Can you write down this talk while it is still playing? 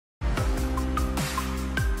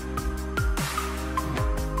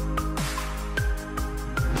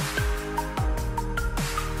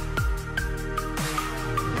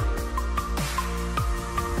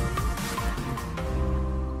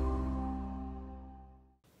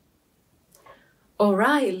All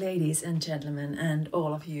right, ladies and gentlemen, and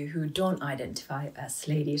all of you who don't identify as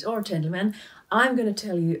ladies or gentlemen, I'm going to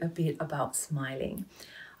tell you a bit about smiling.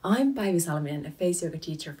 I'm Päivi Salminen, a face yoga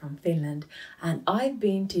teacher from Finland, and I've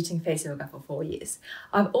been teaching face yoga for 4 years.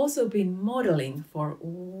 I've also been modeling for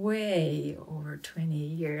way over 20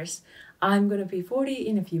 years. I'm going to be 40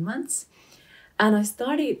 in a few months, and I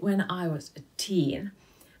started when I was a teen.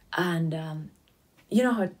 And you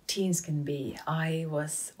know how teens can be. I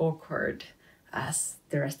was awkward as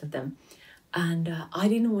the rest of them. And I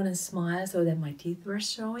didn't want to smile so that my teeth were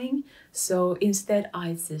showing. So instead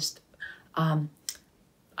I just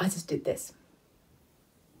did this.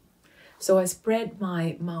 So I spread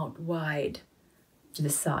my mouth wide to the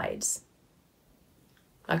sides,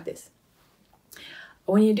 like this.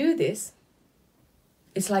 When you do this,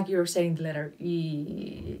 it's like you're saying the letter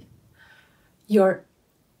E. You're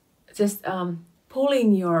just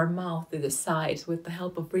pulling your mouth to the sides with the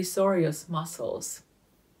help of risorius muscles.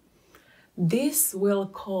 This will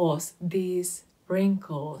cause these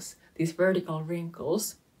wrinkles, these vertical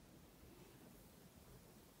wrinkles,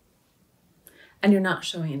 and you're not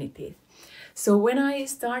showing any teeth. So when I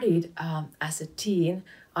started as a teen,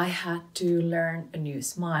 I had to learn a new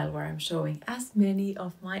smile where I'm showing as many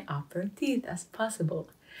of my upper teeth as possible.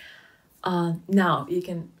 Now you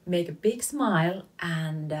can make a big smile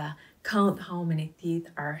and count how many teeth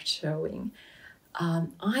are showing.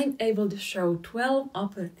 I'm able to show 12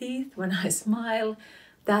 upper teeth when I smile.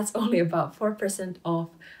 That's only about 4% of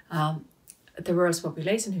the world's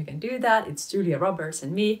population who can do that. It's Julia Roberts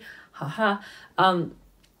and me. Haha.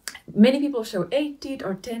 Many people show 8 teeth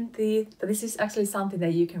or 10 teeth, but this is actually something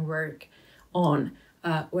that you can work on.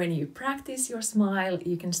 When you practice your smile,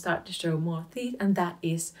 you can start to show more teeth, and that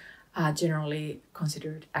is generally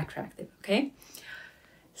considered attractive, okay?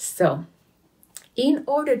 So, in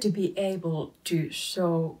order to be able to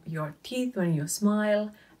show your teeth when you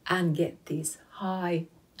smile and get these high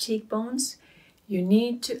cheekbones, you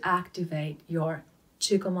need to activate your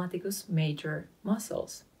zygomaticus major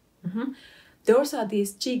muscles. Those are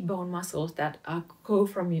these cheekbone muscles that go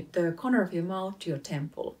from the corner of your mouth to your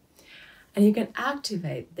temple. And you can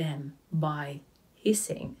activate them by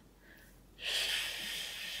hissing.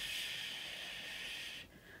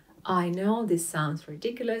 I know this sounds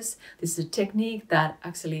ridiculous. This is a technique that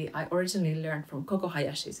actually I originally learned from Koko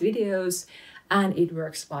Hayashi's videos, and it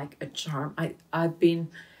works like a charm. I've been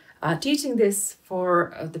teaching this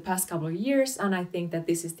for the past couple of years, and I think that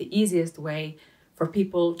this is the easiest way for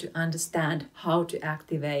people to understand how to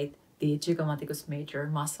activate the zygomaticus major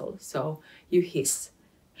muscle. So you hiss.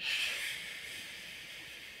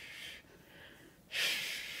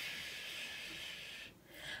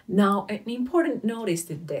 Now, an important notice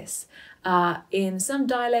to this. In some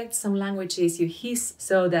dialects, some languages, you hiss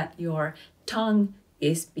so that your tongue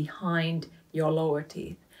is behind your lower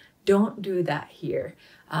teeth. Don't do that here.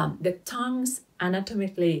 The tongue's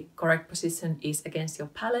anatomically correct position is against your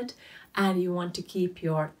palate, and you want to keep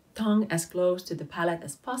your tongue as close to the palate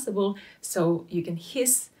as possible, so you can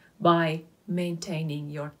hiss by maintaining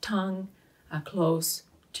your tongue close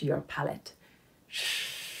to your palate.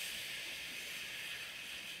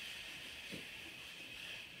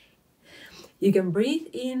 You can breathe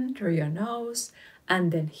in through your nose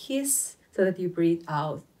and then hiss so that you breathe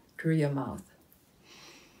out through your mouth.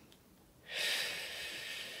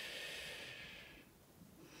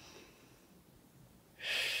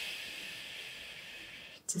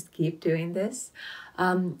 Just keep doing this.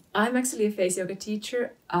 I'm actually a face yoga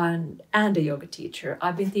teacher and a yoga teacher.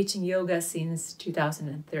 I've been teaching yoga since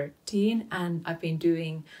 2013, and I've been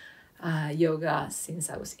doing yoga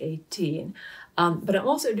since I was 18. But I'm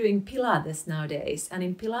also doing Pilates nowadays. And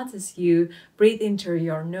in Pilates, you breathe in through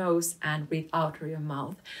your nose and breathe out through your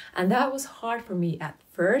mouth. And that was hard for me at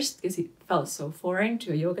first because it felt so foreign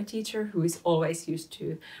to a yoga teacher who is always used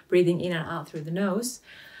to breathing in and out through the nose.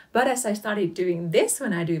 But as I started doing this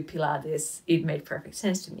when I do Pilates, it made perfect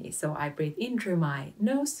sense to me. So I breathe in through my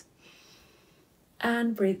nose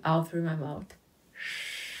and breathe out through my mouth.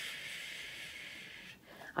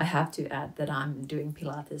 I have to add that I'm doing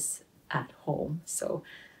Pilates at home, so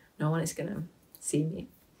no one is gonna see me.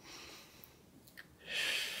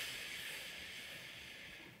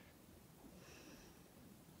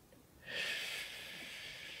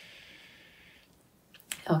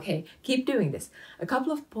 Okay, keep doing this. A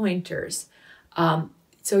couple of pointers.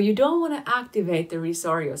 So you don't want to activate the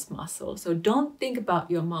risorius muscle. So don't think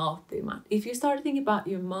about your mouth too much. If you start thinking about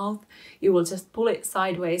your mouth, you will just pull it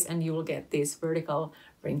sideways and you will get these vertical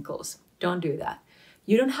wrinkles. Don't do that.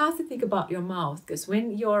 You don't have to think about your mouth, because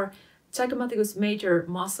when your zygomaticus major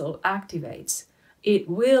muscle activates, it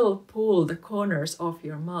will pull the corners of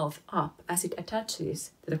your mouth up as it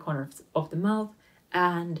attaches to the corners of the mouth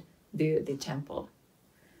and the temple.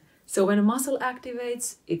 So when a muscle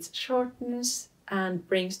activates, it shortens and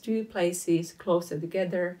brings two places closer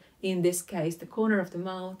together, in this case, the corner of the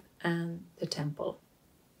mouth and the temple.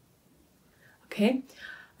 Okay?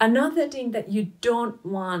 Another thing that you don't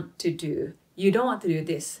want to do, you don't want to do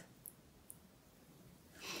this.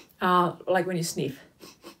 Like when you sniff.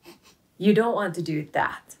 You don't want to do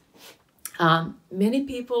that. Many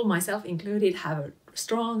people, myself included, have a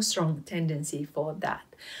strong tendency for that.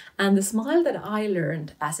 And the smile that I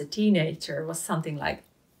learned as a teenager was something like,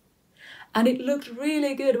 and it looked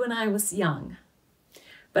really good when I was young.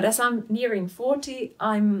 But as I'm nearing 40,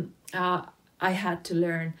 I had to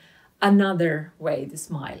learn another way to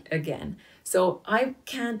smile again. So I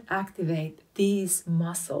can't activate these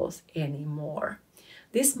muscles anymore.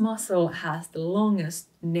 This muscle has the longest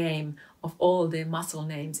name of all the muscle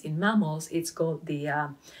names in mammals. It's called the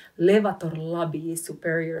levator labii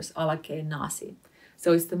superioris alaceae nasi.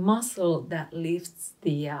 So it's the muscle that lifts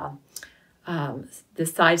the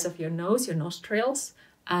sides of your nose, your nostrils,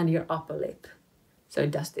 and your upper lip. So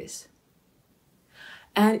it does this.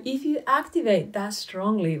 And if you activate that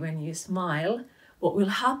strongly when you smile, what will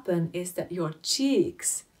happen is that your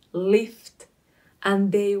cheeks lift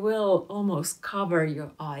and they will almost cover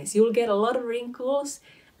your eyes. You'll get a lot of wrinkles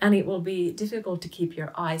and it will be difficult to keep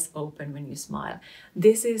your eyes open when you smile.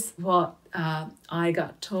 This is what I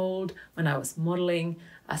got told when I was modeling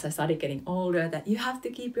as I started getting older, that you have to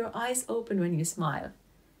keep your eyes open when you smile.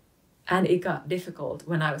 And it got difficult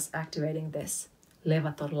when I was activating this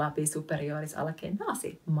levator labii superioris alaceae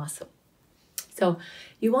nasi muscle. So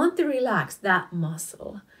you want to relax that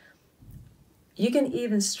muscle. You can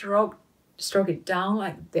even stroke it down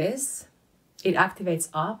like this. It activates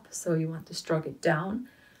up, so you want to stroke it down.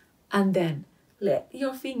 And then let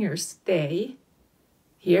your fingers stay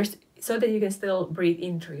here so that you can still breathe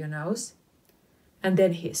in through your nose. And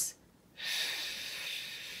then hiss.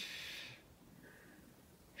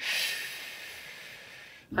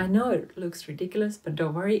 I know it looks ridiculous, but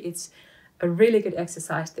don't worry, it's a really good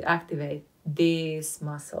exercise to activate these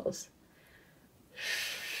muscles.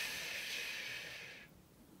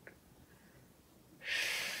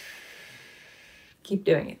 Keep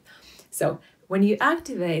doing it. So when you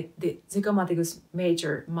activate the zygomaticus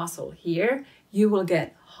major muscle here, you will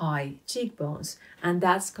get high cheekbones, and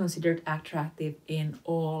that's considered attractive in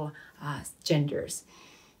all genders.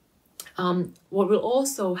 What will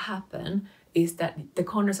also happen is that the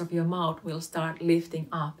corners of your mouth will start lifting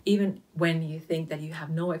up, even when you think that you have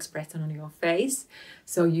no expression on your face,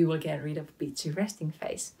 so you will get rid of bitchy resting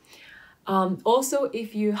face. Also,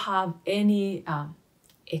 if you have any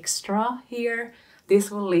extra here, this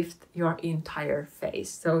will lift your entire face.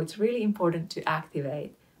 So it's really important to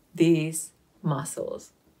activate these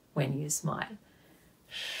muscles when you smile.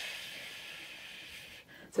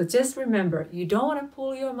 So just remember, you don't want to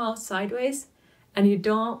pull your mouth sideways and you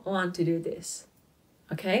don't want to do this,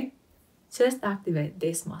 okay? Just activate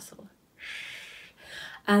this muscle.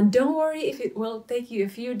 And don't worry if it will take you a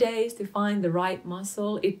few days to find the right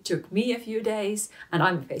muscle. It took me a few days, and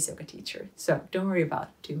I'm a face yoga teacher, so don't worry about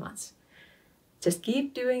it too much. Just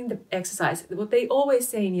keep doing the exercise. What they always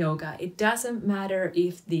say in yoga, it doesn't matter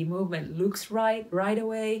if the movement looks right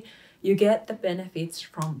away. You get the benefits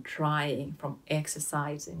from trying, from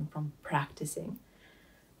exercising, from practicing.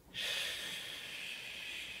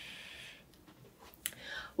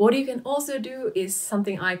 What you can also do is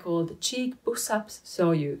something I call the cheek push-ups. So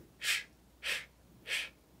you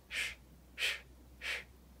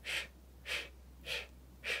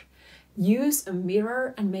use a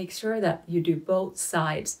mirror and make sure that you do both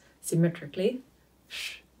sides symmetrically.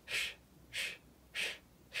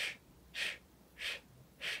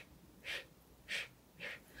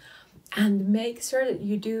 And make sure that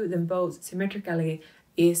you do them both symmetrically.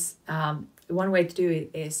 Is one way to do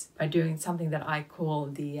it is by doing something that I call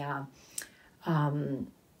the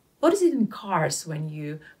what is it in cars when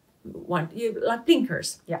you like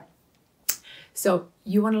blinkers? Yeah. So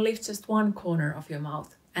you want to lift just one corner of your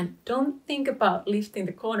mouth, and don't think about lifting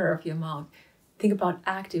the corner of your mouth. Think about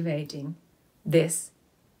activating this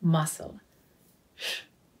muscle.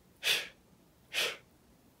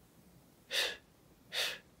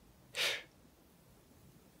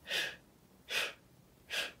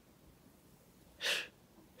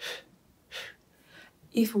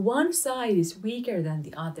 If one side is weaker than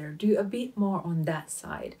the other, do a bit more on that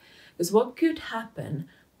side. Because what could happen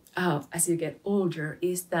as you get older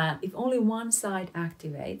is that if only one side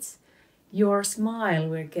activates, your smile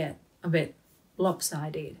will get a bit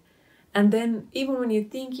lopsided. And then even when you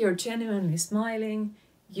think you're genuinely smiling,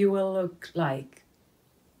 you will look like,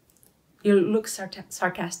 you'll look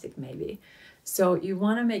sarcastic maybe. So you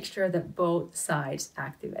want to make sure that both sides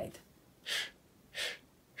activate.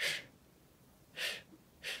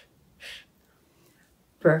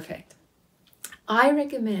 Perfect. I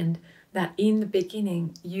recommend that in the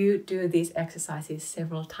beginning you do these exercises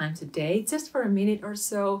several times a day, just for a minute or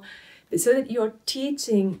so that you're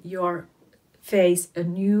teaching your face a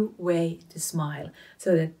new way to smile,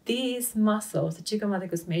 so that these muscles, the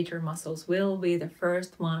zygomaticus major muscles, will be the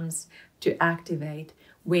first ones to activate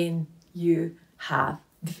when you have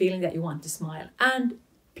the feeling that you want to smile. And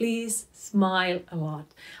please smile a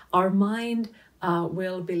lot. Our mind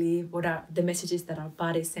will believe what are the messages that our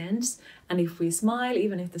body sends, and if we smile,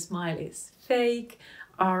 even if the smile is fake,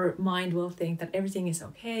 our mind will think that everything is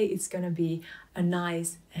okay, it's going to be a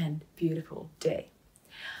nice and beautiful day.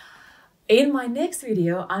 In my next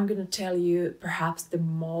video, I'm going to tell you perhaps the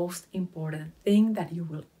most important thing that you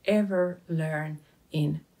will ever learn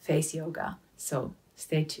in face yoga. So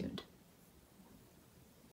stay tuned.